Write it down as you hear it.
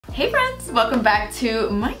Hey friends, welcome back to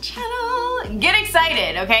my channel. Get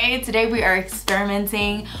excited, okay? Today we are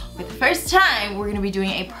experimenting with the first time. We're gonna be doing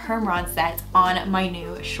a perm rod set on my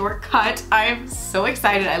new shortcut. I'm so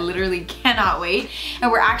excited, I literally cannot wait.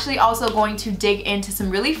 And we're actually also going to dig into some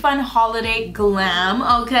really fun holiday glam,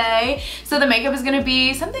 okay? So the makeup is gonna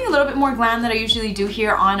be something a little bit more glam than I usually do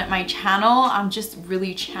here on my channel. I'm just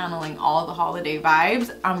really channeling all the holiday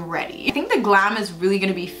vibes. I'm ready. I think the glam is really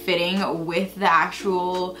gonna be fitting with the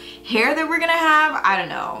actual hair that we're gonna have. I don't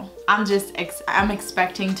know. I'm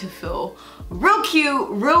expecting to feel real cute,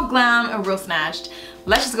 real glam, and real snatched.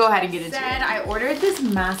 Let's just go ahead and get into it. I ordered this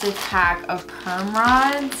massive pack of perm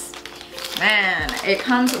rods. Man, it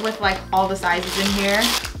comes with like all the sizes in here.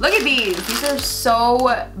 Look at these. These are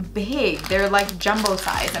so big. They're like jumbo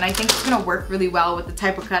size, and I think it's gonna work really well with the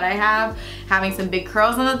type of cut I have, having some big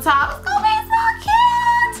curls on the top. It's gonna be so cute.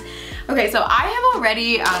 Okay, so I have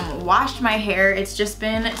already washed my hair. It's just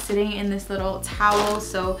been sitting in this little towel,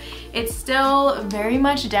 so it's still very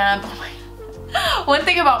much damp. Oh my God. One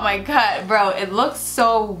thing about my cut, bro, it looks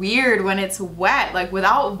so weird when it's wet. Like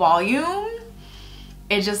without volume,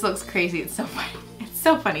 it just looks crazy. It's so funny. It's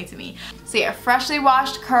so funny to me. So yeah, freshly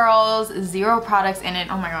washed curls, 0 products in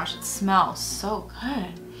it. Oh my gosh, it smells so good.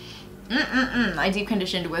 I deep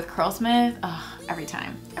conditioned with Curlsmith. Every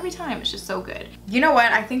time, it's just so good. You know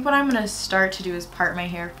what? I think what I'm gonna start to do is part my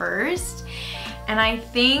hair first. And I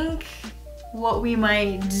think what we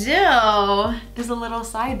might do is a little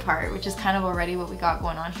side part, which is kind of already what we got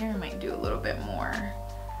going on here. I might do a little bit more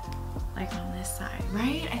like on this side,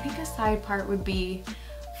 right? I think a side part would be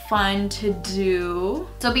fun to do.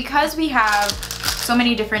 So because we have so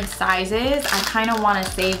many different sizes, I kind of want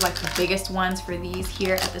to save like the biggest ones for these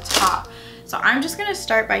here at the top. So I'm just gonna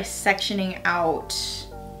start by sectioning out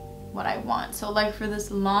what I want. So like for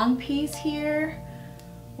this long piece here,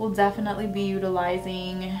 we'll definitely be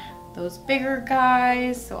utilizing those bigger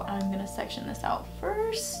guys. So I'm gonna section this out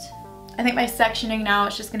first. I think by sectioning now,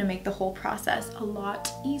 it's just gonna make the whole process a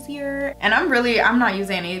lot easier. And I'm not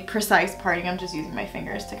using any precise parting. I'm just using my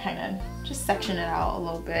fingers to kind of just section it out a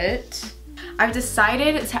little bit. I've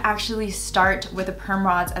decided to actually start with the perm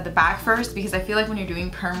rods at the back first, because I feel like when you're doing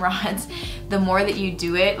perm rods, the more that you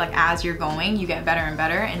do it, like as you're going, you get better and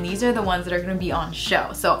better. And these are the ones that are gonna be on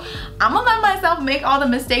show. So I'm gonna let myself make all the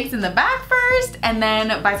mistakes in the back first, and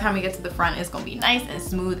then by the time we get to the front, it's gonna be nice and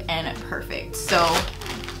smooth and perfect. So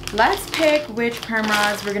let's pick which perm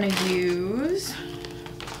rods we're gonna use.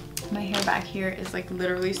 My hair back here is like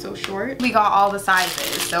literally so short. We got all the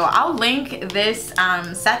sizes, so I'll link this set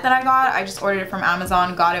that I got. I just ordered it from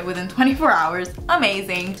Amazon, got it within 24 hours.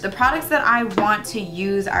 Amazing. The products that I want to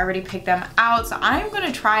use, I already picked them out, so I'm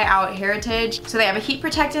gonna try out Heritage. So they have a heat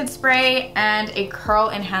protectant spray and a curl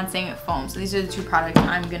enhancing foam. So these are the 2 products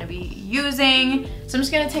I'm gonna be using. So I'm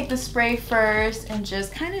just gonna take the spray first and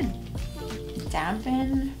just kind of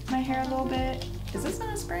dampen my hair a little bit. Is this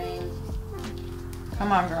not spraying?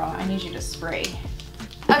 Come on girl, I need you to spray.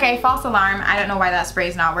 Okay, false alarm. I don't know why that spray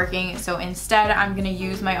is not working. So instead, I'm gonna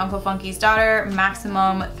use my Uncle Funky's Daughter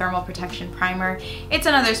Maximum Thermal Protection Primer. It's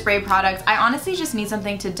another spray product. I honestly just need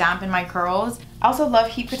something to dampen my curls. I also love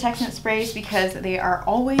heat protectant sprays because they are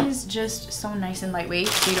always just so nice and lightweight,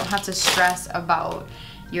 so you don't have to stress about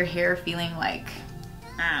your hair feeling like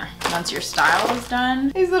once your style is done.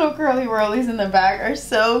 These little curly whirlies in the back are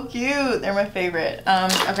so cute. They're my favorite.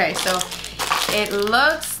 Okay, so it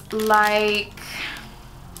looks like,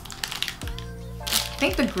 I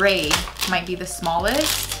think the gray might be the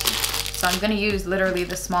smallest. So I'm gonna use literally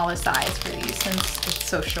the smallest size for these since it's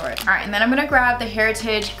so short. All right, and then I'm gonna grab the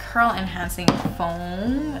Heritage Curl Enhancing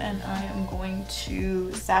Foam, and I am going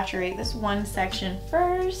to saturate this one section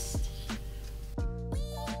first.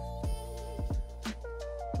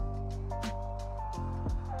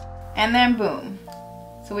 And then boom.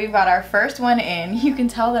 So we've got our first one in. You can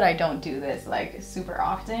tell that I don't do this like super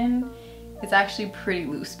often. It's actually pretty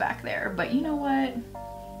loose back there, but you know what?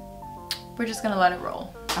 We're just gonna let it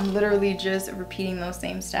roll. I'm literally just repeating those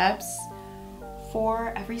same steps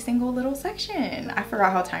for every single little section. I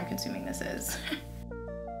forgot how time consuming this is.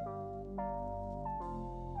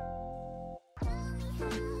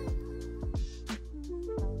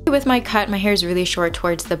 With my cut, my hair is really short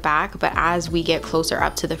towards the back, but as we get closer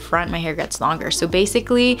up to the front, my hair gets longer. So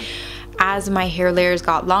basically, as my hair layers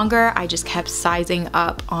got longer, I just kept sizing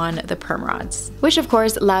up on the perm rods, which of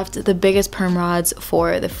course left the biggest perm rods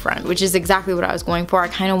for the front, which is exactly what I was going for. I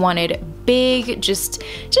kind of wanted big, just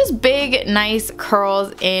big, nice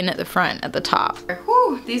curls in the front at the top.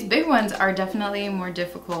 Whew, these big ones are definitely more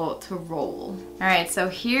difficult to roll. All right, so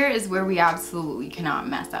here is where we absolutely cannot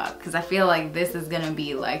mess up, because I feel like this is gonna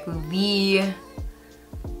be like the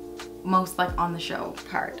most like on the show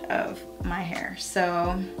part of my hair. So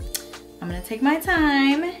I'm gonna take my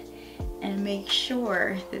time and make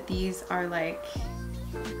sure that these are like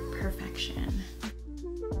perfection.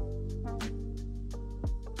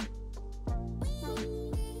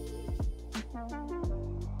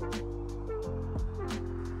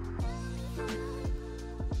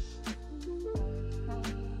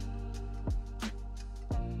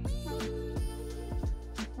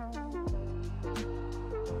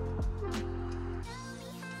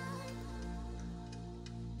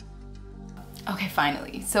 Okay,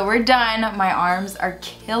 finally. So we're done. My arms are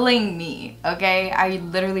killing me, okay? I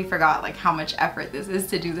literally forgot like how much effort this is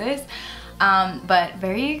to do this. But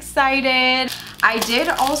very excited. I did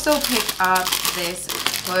also pick up this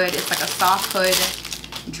hood. It's like a soft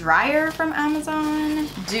hood dryer from Amazon.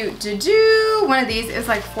 One of these is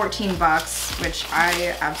like 14 bucks, which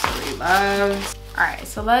I absolutely love. All right,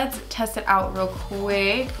 so let's test it out real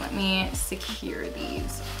quick. Let me secure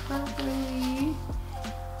these properly.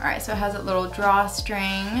 All right, so it has a little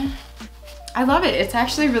drawstring. I love it. It's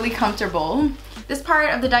actually really comfortable. This part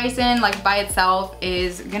of the Dyson, like by itself,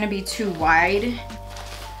 is gonna be too wide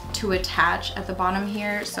to attach at the bottom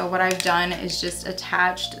here. So what I've done is just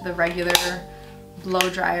attached the regular blow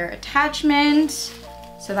dryer attachment,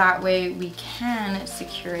 so that way we can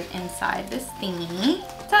secure it inside this thingy.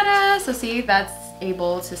 Ta-da! So see, that's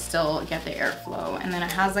able to still get the airflow. And then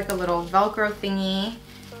it has like a little Velcro thingy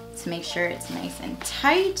to make sure it's nice and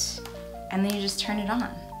tight, and then you just turn it on.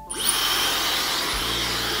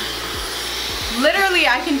 Literally,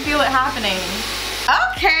 I can feel it happening.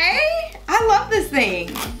 Okay, I love this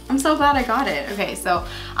thing. I'm so glad I got it. Okay, so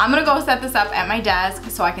I'm gonna go set this up at my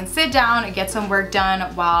desk so I can sit down and get some work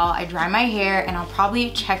done while I dry my hair, and I'll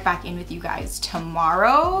probably check back in with you guys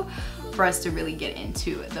tomorrow for us to really get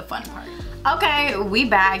into the fun part. Okay, we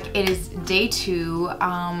back. It is day 2.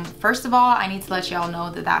 First of all, I need to let y'all know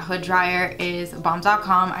that that hood dryer is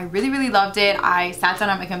bomb.com. I really loved it. I sat down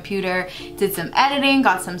at my computer, did some editing,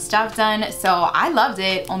 got some stuff done. So I loved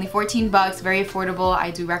it. Only 14 bucks, very affordable. I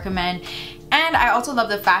do recommend. And I also love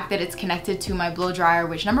the fact that it's connected to my blow dryer,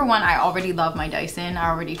 which number 1, I already love my Dyson. I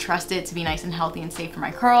already trust it to be nice and healthy and safe for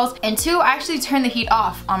my curls. And 2, I actually turned the heat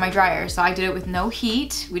off on my dryer. So I did it with no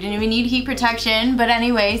heat. We didn't even need heat protection, but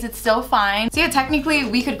anyways, it's still fine. So yeah, technically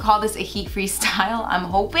we could call this a heat-free style. I'm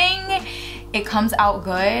hoping it comes out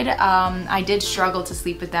good. I did struggle to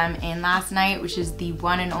sleep with them in last night, which is the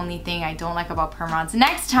one and only thing I don't like about perm rods.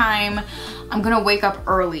 Next time, I'm gonna wake up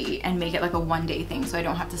early and make it like a one-day thing so I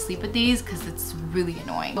don't have to sleep with these, because it's really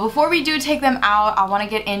annoying. But before we do take them out, I wanna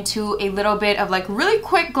get into a little bit of like really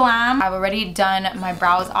quick glam. I've already done my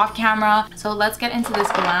brows off camera, so let's get into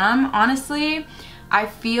this glam. Honestly, I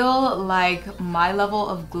feel like my level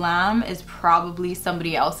of glam is probably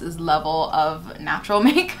somebody else's level of natural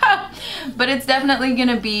makeup, but it's definitely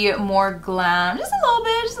gonna be more glam, just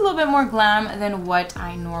a little bit more glam than what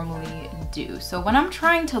I normally do. So when I'm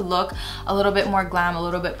trying to look a little bit more glam, a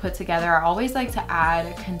little bit put together, I always like to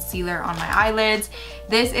add concealer on my eyelids.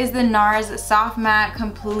 This is the NARS Soft Matte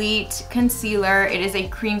Complete Concealer. It is a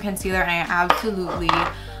cream concealer and I absolutely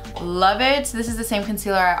love it. This is the same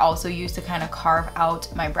concealer I also use to kind of carve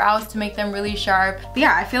out my brows to make them really sharp. But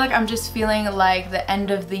yeah, I feel like I'm just feeling like the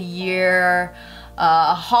end of the year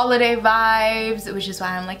holiday vibes, which is why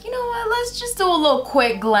I'm like, you know what, let's just do a little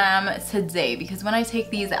quick glam today, because when I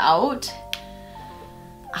take these out,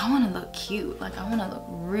 I want to look cute. Like, I want to look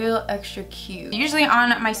real extra cute. Usually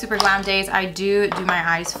on my super glam days, I do my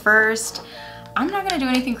eyes first. I'm not gonna do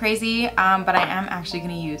anything crazy, but I am actually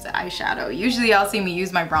gonna use eyeshadow. Usually y'all see me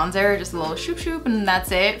use my bronzer, just a little shoop shoop, and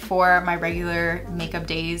that's it for my regular makeup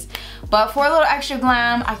days. But for a little extra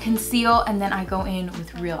glam, I conceal and then I go in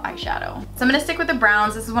with real eyeshadow. So I'm gonna stick with the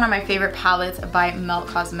browns. This is one of my favorite palettes by Melt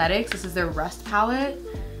Cosmetics. This is their Rust palette.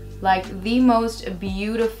 Like the most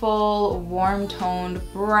beautiful warm toned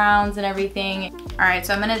browns and everything. All right,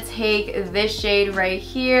 so I'm gonna take this shade right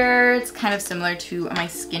here. It's kind of similar to my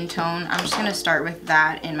skin tone. I'm just gonna start with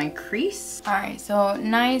that in my crease. All right, so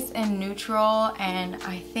nice and neutral, and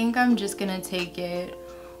I think I'm just gonna take it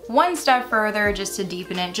one step further just to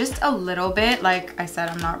deepen it just a little bit. Like I said,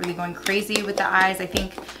 I'm not really going crazy with the eyes. I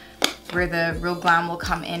think where the real glam will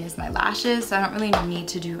come in is my lashes, so I don't really need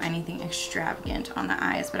to do anything extravagant on the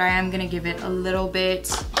eyes, but I am gonna give it a little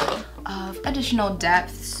bit of additional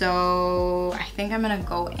depth. So I think I'm gonna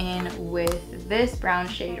go in with this brown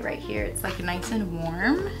shade right here. It's like nice and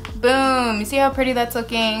warm. Boom, you see how pretty that's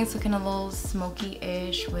looking? It's looking a little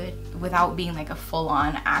smoky-ish without being like a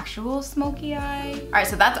full-on actual smoky eye. All right,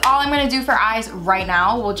 so that's all I'm gonna do for eyes right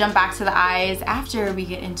now. We'll jump back to the eyes after we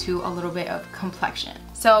get into a little bit of complexion.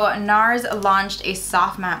 So NARS launched a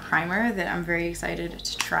soft matte primer that I'm very excited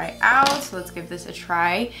to try out. So let's give this a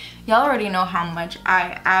try. Y'all already know how much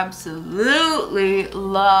I absolutely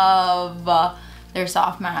love their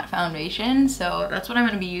soft matte foundation. So that's what I'm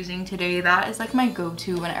gonna be using today. That is like my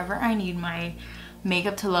go-to whenever I need my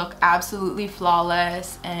makeup to look absolutely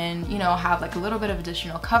flawless and, you know, have like a little bit of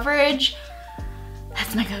additional coverage.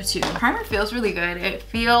 That's my go-to. Primer feels really good. It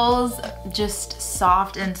feels just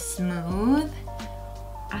soft and smooth.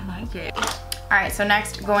 I like it. All right, so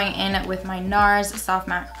next going in with my NARS Soft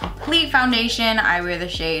Matte Complete Foundation. I wear the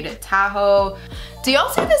shade Tahoe. Do y'all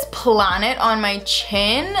see this planet on my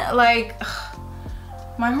chin? Like,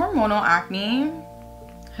 my hormonal acne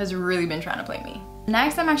has really been trying to play me.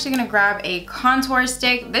 Next, I'm actually gonna grab a contour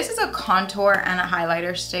stick. This is a contour and a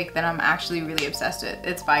highlighter stick that I'm actually really obsessed with.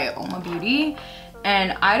 It's by Oma Beauty.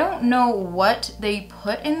 And I don't know what they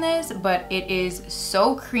put in this, but it is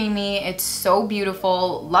so creamy. It's so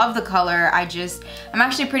beautiful. Love the color. I'm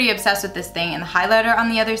actually pretty obsessed with this thing. And the highlighter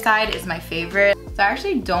on the other side is my favorite. So I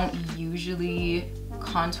actually don't usually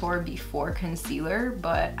contour before concealer,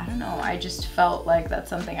 but I don't know. I just felt like that's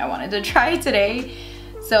something I wanted to try today.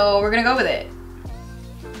 So we're gonna go with it.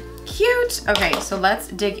 Cute. Okay, so let's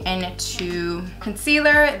dig into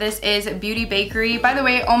concealer. This is Beauty Bakery. By the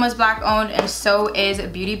way, Oma's Black owned and so is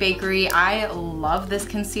Beauty Bakery. I love this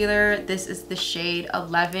concealer. This is the shade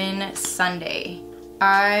 11 Sunday.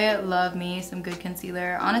 I love me some good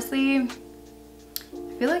concealer. Honestly, I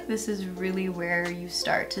feel like this is really where you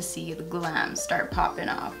start to see the glam start popping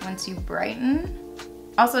off once you brighten.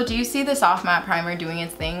 Also, do you see the soft matte primer doing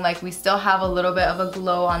its thing? Like, we still have a little bit of a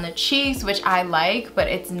glow on the cheeks, which I like, but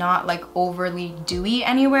it's not like overly dewy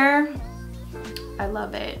anywhere. I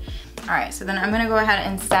love it. All right, so then I'm gonna go ahead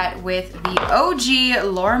and set with the OG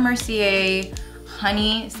Laura Mercier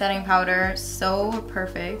Honey Setting Powder. So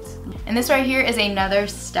perfect. And this right here is another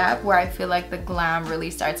step where I feel like the glam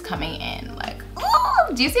really starts coming in. Like,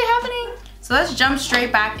 oh, do you see it happening? So let's jump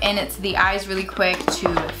straight back into the eyes really quick to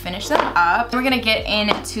finish them up. We're gonna get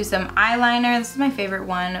into some eyeliner. This is my favorite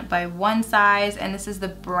one by One Size, and this is the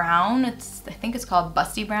brown. I think it's called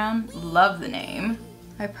Busty Brown. Love the name.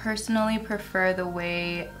 I personally prefer the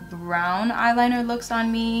way brown eyeliner looks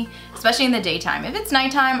on me, especially in the daytime. If it's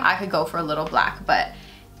nighttime, I could go for a little black, but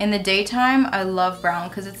in the daytime, I love brown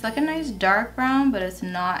because it's like a nice dark brown, but it's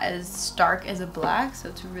not as stark as a black, so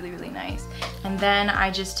it's really, really nice. And then I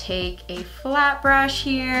just take a flat brush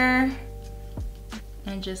here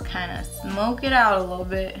and just kind of smoke it out a little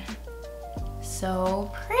bit.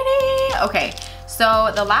 So pretty. Okay,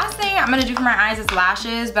 so the last thing I'm gonna do for my eyes is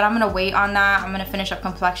lashes, but I'm gonna wait on that. I'm gonna finish up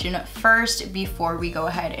complexion first before we go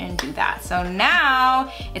ahead and do that. So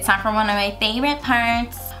now it's time for one of my favorite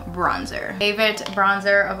parts, bronzer. Favorite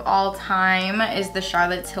bronzer of all time is the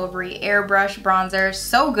Charlotte Tilbury Airbrush bronzer.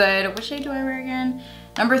 So good. Which shade do I wear again?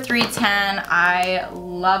 Number 310. I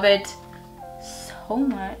love it so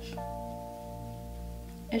much.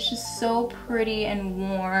 It's just so pretty and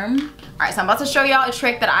warm. All right, so I'm about to show y'all a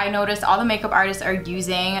trick that I noticed all the makeup artists are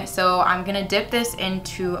using. So I'm gonna dip this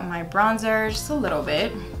into my bronzer just a little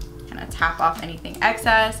bit, kind of tap off anything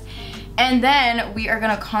excess. And then we are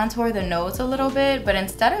gonna contour the nose a little bit, but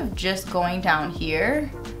instead of just going down here,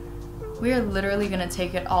 we are literally gonna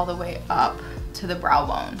take it all the way up to the brow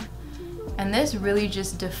bone. And this really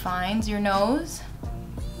just defines your nose,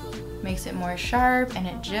 makes it more sharp, and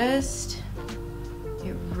it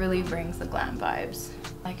really brings the glam vibes.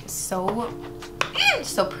 Like, so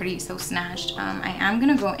pretty, so snatched. I am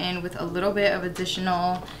gonna go in with a little bit of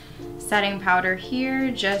additional setting powder here,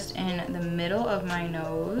 just in the middle of my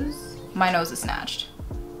nose. My nose is snatched.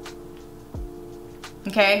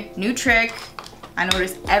 Okay, new trick. I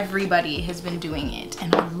noticed everybody has been doing it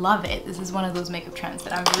and I love it. This is one of those makeup trends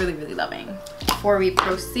that I'm really, really loving. Before we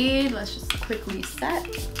proceed, let's just quickly set.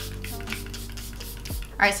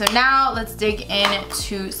 All right, so now let's dig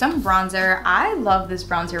into some bronzer. I love this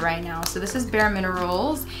bronzer right now. So this is Bare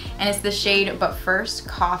Minerals and it's the shade But First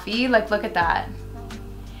Coffee. Like, look at that.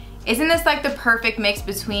 Isn't this like the perfect mix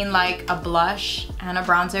between like a blush and a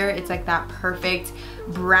bronzer? It's like that perfect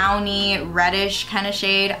brownie, reddish kind of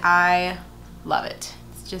shade. I love it.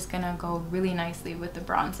 It's just gonna go really nicely with the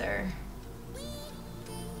bronzer.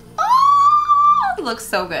 Oh, it looks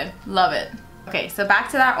so good. Love it. Okay, so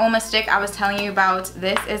back to that Oma stick I was telling you about.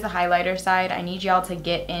 This is the highlighter side. I need y'all to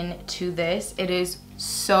get into this. It is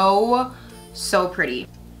so pretty.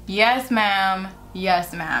 Yes, ma'am.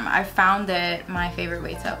 Yes, ma'am. I found that my favorite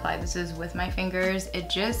way to apply this is with my fingers.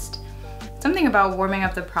 It just, something about warming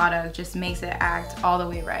up the product just makes it act all the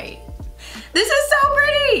way right. This is so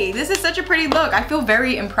pretty. This is such a pretty look. I feel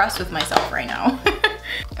very impressed with myself right now.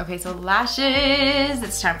 Okay, so lashes.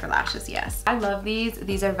 It's time for lashes, yes. I love these.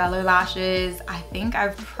 These are Velour lashes. I think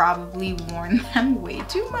I've probably worn them way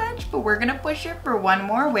too much, but we're gonna push it for one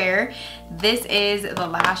more wear. This is the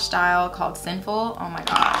lash style called Sinful. Oh my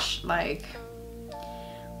gosh, like,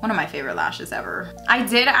 one of my favorite lashes ever. I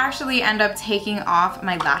did actually end up taking off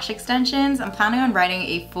my lash extensions. I'm planning on writing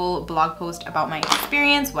a full blog post about my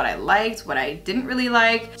experience, what I liked, what I didn't really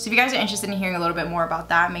like. So if you guys are interested in hearing a little bit more about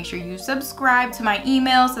that, make sure you subscribe to my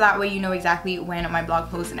email so that way you know exactly when my blog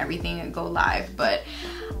posts and everything go live. But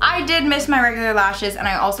I did miss my regular lashes, and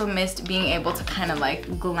I also missed being able to kind of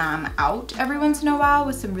like glam out every once in a while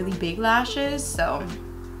with some really big lashes. So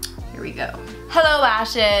here we go. Hello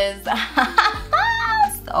lashes.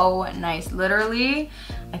 So nice. Literally,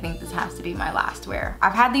 I think this has to be my last wear.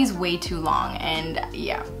 I've had these way too long, and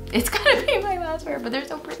yeah, it's gonna be my last wear, but they're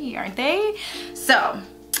so pretty, aren't they? So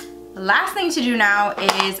the last thing to do now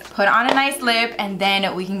is put on a nice lip, and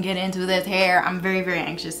then we can get into this hair. I'm very, very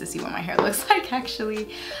anxious to see what my hair looks like, actually.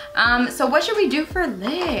 So what should we do for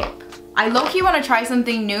lip? I low-key want to try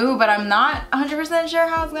something new, but I'm not 100% sure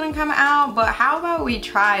how it's gonna come out. But how about we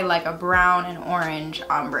try like a brown and orange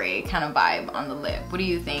ombre kind of vibe on the lip? What do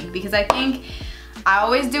you think? Because I think I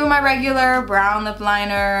always do my regular brown lip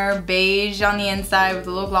liner, beige on the inside with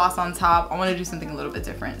a little gloss on top. I want to do something a little bit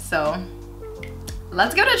different. So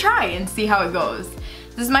let's give it a try and see how it goes.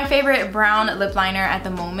 This is my favorite brown lip liner at the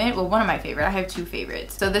moment. Well, one of my favorite. I have two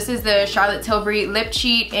favorites. So this is the Charlotte Tilbury Lip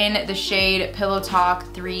Cheat in the shade Pillow Talk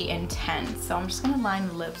 3 in 10. So I'm just gonna line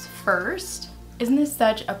the lips first. Isn't this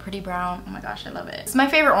such a pretty brown? Oh my gosh, I love it. It's my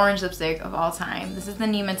favorite orange lipstick of all time. This is the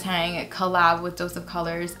Nima Tang collab with Dose of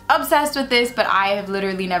Colors. Obsessed with this, but I have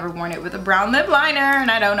literally never worn it with a brown lip liner,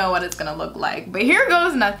 and I don't know what it's gonna look like. But here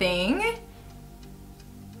goes nothing.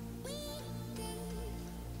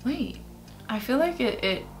 Wait. I feel like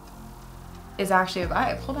it is actually a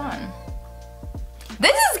vibe. Hold on.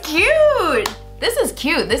 This is cute. This is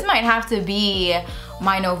cute. This might have to be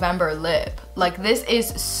my November lip. Like, this is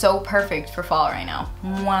so perfect for fall right now.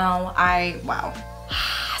 Wow, wow.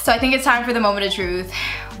 So I think it's time for the moment of truth.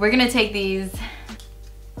 We're gonna take these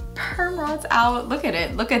perm rods out. Look at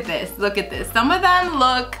it. Look at this. Look at this. Some of them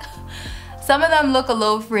look a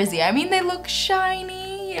little frizzy. I mean, they look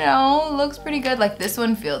shiny. You know, looks pretty good. Like this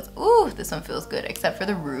one feels, ooh, this one feels good, except for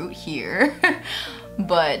the root here.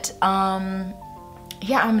 But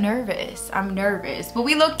yeah, I'm nervous. But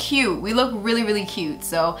we look cute. We look really, really cute.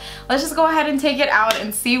 So let's just go ahead and take it out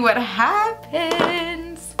and see what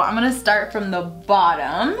happens. I'm gonna start from the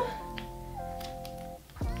bottom.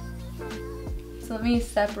 So let me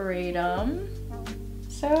separate them.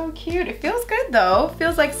 So cute. It feels good though.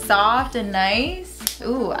 Feels like soft and nice.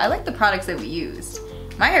 Ooh, I like the products that we used.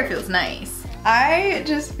 My hair feels nice. I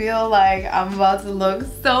just feel like I'm about to look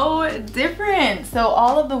so different. So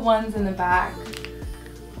all of the ones in the back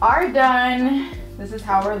are done. This is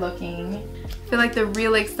how we're looking. I feel like the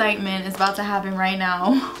real excitement is about to happen right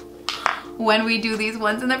now when we do these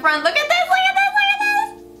ones in the front. Look at this, look at this, look at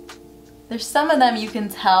this. There's some of them you can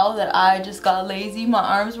tell that I just got lazy. My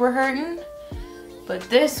arms were hurting. But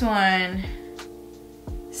this one,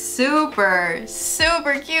 super,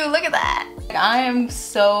 super cute. Look at that. I am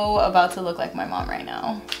so about to look like my mom right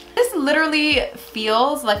now. This literally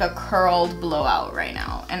feels like a curled blowout right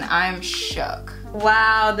now, and I'm shook.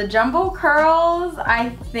 Wow, the jumbo curls, I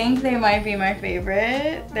think they might be my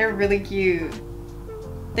favorite. They're really cute.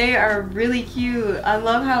 They are really cute. I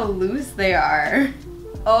love how loose they are.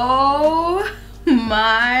 Oh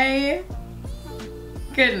my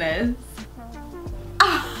goodness.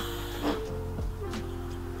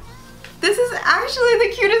 This is actually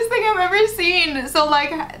the cutest thing I've ever seen. So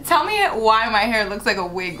like, tell me why my hair looks like a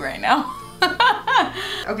wig right now.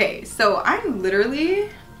 Okay, so I'm literally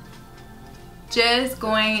just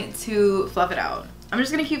going to fluff it out. I'm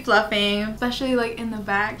just gonna keep fluffing, especially like in the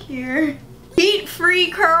back here.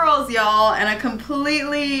 Heat-free curls, y'all, and a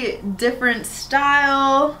completely different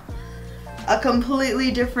style, a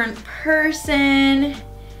completely different person,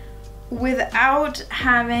 without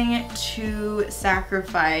having to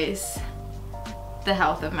sacrifice the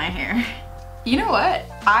health of my hair. You know what?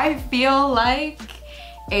 I feel like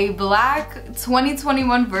a black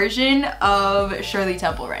 2021 version of Shirley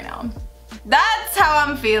Temple right now. That's how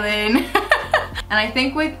I'm feeling. And I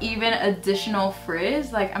think with even additional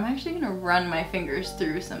frizz, like I'm actually gonna run my fingers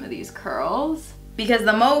through some of these curls, because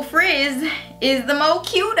the more frizz is the more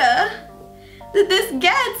cuter that this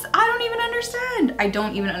gets. I don't even understand. I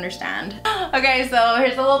don't even understand. Okay, so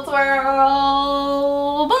here's a little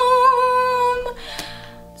twirl. Boom.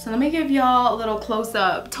 So let me give y'all a little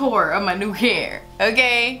close-up tour of my new hair,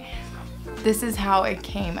 okay? this is how it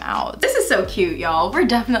came out. This is so cute, y'all. We're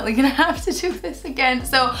definitely gonna have to do this again.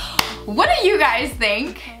 So what do you guys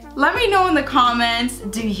think? Let me know in the comments.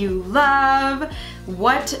 Do you love?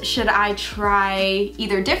 What should I try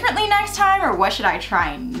either differently next time, or what should I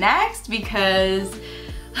try next? Because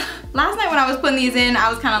last night when I was putting these in, I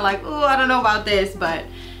was kind of like, oh, I don't know about this, but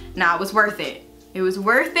nah, it was worth it. It was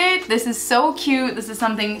worth it. This is so cute. This is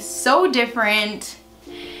something so different.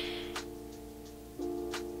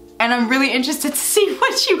 And I'm really interested to see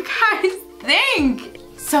what you guys think.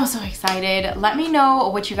 So excited. Let me know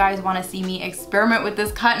what you guys want to see me experiment with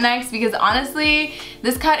this cut next, because honestly,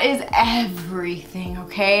 this cut is everything,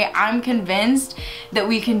 okay? I'm convinced that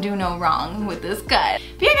we can do no wrong with this cut.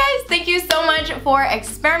 But yeah guys, thank you so much for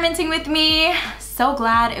experimenting with me. So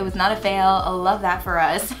glad it was not a fail. I love that for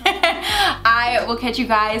us. I will catch you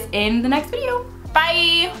guys in the next video.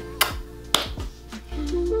 Bye!